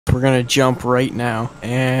We're gonna jump right now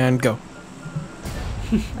and go.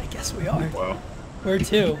 I guess we are. Wow. Where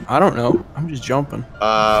to? I don't know. I'm just jumping.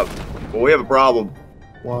 Well, we have a problem.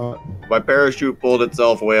 What? My parachute pulled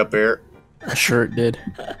itself way up here. Sure it did.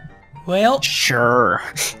 Well, Sure.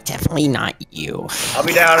 Definitely not you. I'll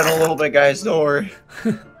be down in a little bit, guys. Don't worry.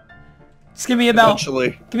 just give me about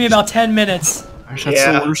Eventually. 10 minutes. That's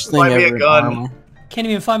Yeah, the worst thing find me a ever. gun. Mama. Can't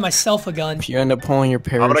even find myself a gun. If you end up pulling your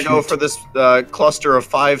parachute. I'm gonna go for this cluster of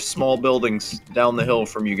 5 small buildings down the hill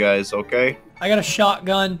from you guys, okay? I got a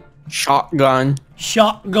shotgun. Shotgun.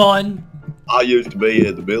 Shotgun. I used to be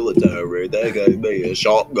in the military. They gave me a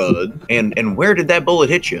shotgun. And where did that bullet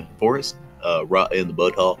hit you, Forrest? Right in the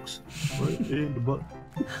buttocks. Right in the butt.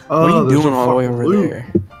 What are you there's doing a all the way fucking over loot.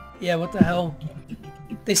 there? Yeah, what the hell?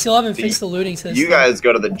 They still haven't fixed the looting system. You guys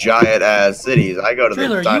go to the giant ass cities. I go to Drelue, are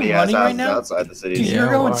the you tiny ass running right houses now? outside the cities. Dude, Yeah,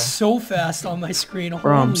 you're going why? so fast on my screen.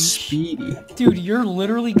 Bro, I'm Holy speedy. Dude, you're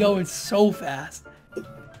literally going so fast.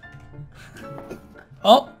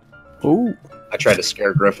 Oh. Ooh. I tried to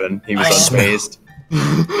scare Griffin. He was I unfazed.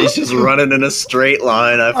 He's just running in a straight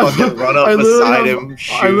line. I fucking run up beside him.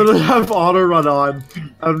 I literally have auto run on.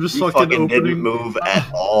 I'm just He fucking fucking opening. didn't move at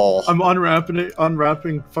all. I'm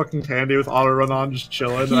unwrapping fucking candy with auto run on, just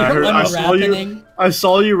chilling. And You're I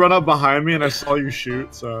saw you run up behind me, and I saw you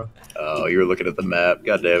shoot. So. Oh, you were looking at the map.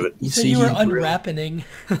 God damn it. You said you were unwrapping.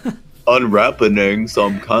 Unwrapping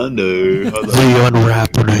some kind of. The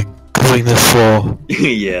unwrapping. Coming this fall.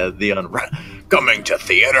 Yeah, the unwrap. Coming to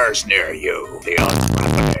theaters near you. The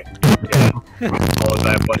unwrapping. Yeah. Oh,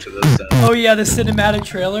 I have a bunch of this. Oh yeah, the cinematic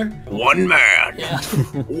trailer. One man. Yeah.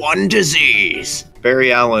 One disease.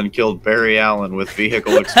 Barry Allen killed Barry Allen with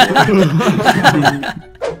vehicle explosion.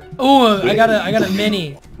 Oh, I got a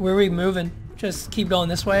mini. Where are we moving? Just keep going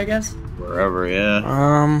this way, I guess. Wherever, yeah.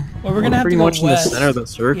 Well, we're gonna have to pretty go much in the west. center of the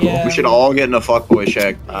circle. Yeah. We should all get in a fuckboy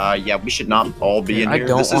shack. Yeah, we should not all be in I here.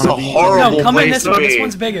 don't This is a wanna be in horrible No, come in place this to one. be. This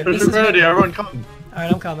one's bigger. This This is ready, bigger. everyone come.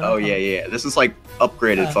 Alright, I'm coming. Oh yeah, yeah. This is like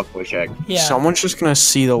upgraded fuckboy shack. Yeah. Someone's just gonna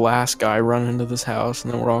see the last guy run into this house,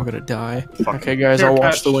 and then we're all gonna die. Fuck. Okay, guys, Here, I'll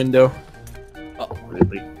watch catch. the window.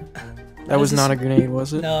 Really? That was is not this? a grenade,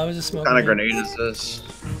 was it? No, it was a smoke. What kind of grenade is this?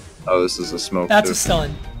 Oh, this is a smoke. That's too. a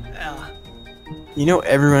stun. Ah. You know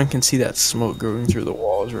everyone can see that smoke going through the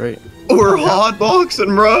walls, right? We're hotboxing,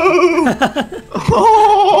 bro.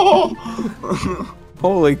 Oh.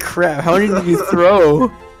 Holy crap! How many did you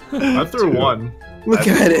throw? I threw one. Look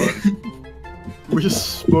at it. We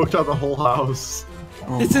just smoked out the whole house.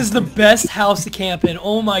 Oh, This is the best house to camp in.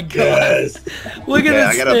 Oh my god. Yes. Look at Yeah,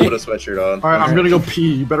 I this gotta thing. put a sweatshirt on. All right, I'm gonna go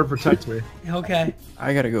pee. You better protect me. Okay.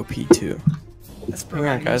 I gotta go pee too. That's Hang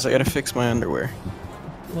on, guys. I gotta fix my underwear.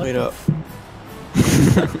 What Wait the up.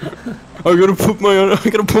 I gotta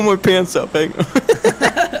put my pants up. Hang on.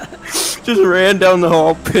 Just ran down the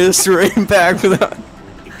hall, pissed right back without.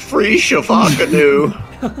 Free Shafakanu.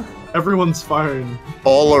 Everyone's firing.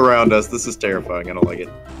 All around us. This is terrifying. I don't like it.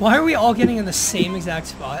 Why are we all getting in the same exact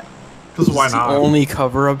spot? Cause why It's the not? only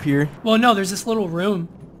cover up here. Well, no, there's this little room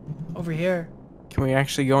over here. Can we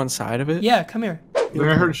actually go inside of it? Yeah, come here. I think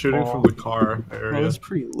I heard shooting from the car Oh, area. that's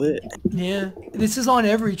pretty lit. Yeah. This is on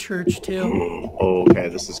every church, too. Oh, okay.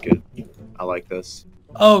 This is good. I like this.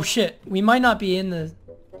 Oh, shit. We might not be in the...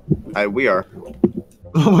 We are.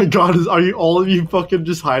 Oh my god, are you all of you fucking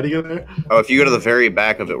just hiding in there? Oh, if you go to the very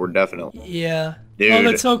back of it, we're definitely. Yeah. Dude. Oh,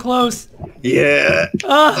 that's so close. Yeah.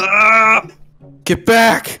 Ah! Ah! Get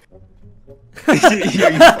back! You're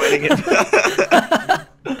fighting it.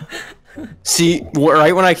 See,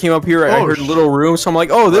 right when I came up here, I Oh, heard a little room, so I'm like,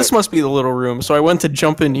 oh, this must be the little room. So I went to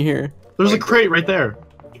jump in here. There's a crate right there.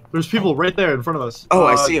 There's people right there in front of us. Oh,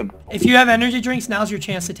 I see him. If you have energy drinks, now's your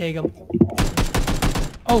chance to take them.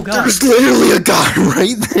 Oh, God. There's literally a guy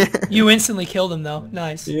right there. You instantly killed him, though.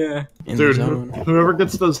 Nice. Yeah. In Dude, the zone. whoever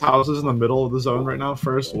gets those houses in the middle of the zone right now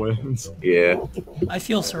first wins. Yeah. I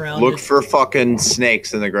feel surrounded. Look for fucking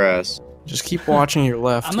snakes in the grass. Just keep watching your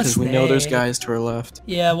left, I'm a because we know there's snake. guys to our left.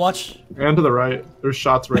 Yeah, watch. And to the right. There's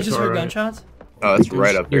shots right I just to our heard right. gunshots. Oh, that's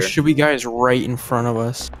right up There here. should be guys right in front of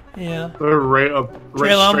us. Yeah. They're right up.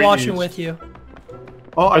 Right Drelue, I'm straight watching east. with you.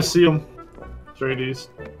 Oh, I see them. Straight east.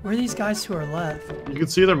 Where are these guys to our left? You can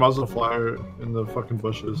see their muzzle flyer in the fucking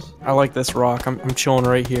bushes. I like this rock. I'm chilling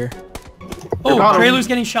right here. Oh, got him. Drelue's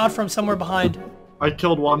getting shot from somewhere behind. I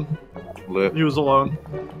killed one. Lit. He was alone.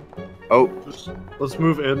 Oh. Just, let's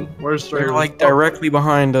move in. Where's straight? They're like directly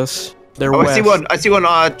behind us. They're Oh, west. I see one. I see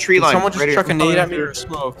one. Tree Did line. someone just right chuck a here. nade at me or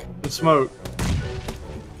smoke? The smoke.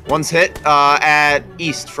 One's hit. At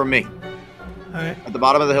east from me. Alright. At the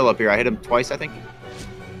bottom of the hill up here. I hit him twice, I think.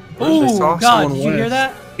 I saw Oh, God, someone did you hear west.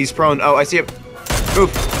 that? He's prone. Oh, I see him.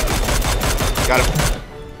 Move. Got him.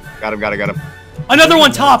 Got him. Another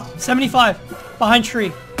one top. 75. Behind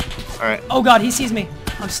tree. Alright. Oh god, he sees me.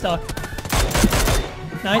 I'm stuck.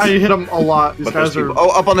 Nice. I hit him a lot. These guys are. Oh,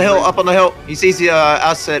 up on the hill. He sees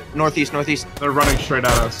us at northeast. They're running straight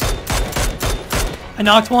at us. I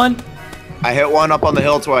knocked one. I hit one up on the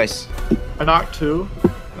hill twice. I knocked 2.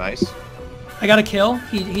 Nice. I got a kill.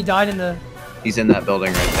 He died in the... He's in that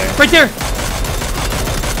building right there. Right there!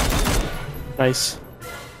 Nice.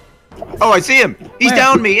 Oh, I see him. He's Where?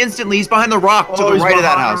 down me instantly. He's behind the rock to the he's right of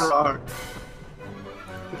that behind house. the rock.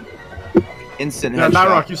 Instant Yeah, headshot. that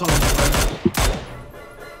rock. You saw him.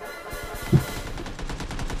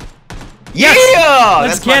 Yeah!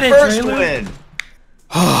 Let's That's get my it, first Drelue. win.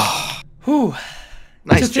 Whew.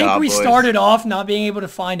 Nice To think job, we boys. started off not being able to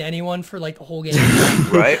find anyone for like the whole game.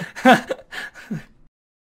 Right?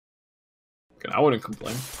 I wouldn't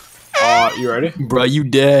complain. You ready? Bro, you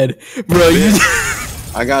dead. Bro, you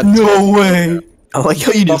I got no way. I like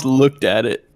how you just looked at it.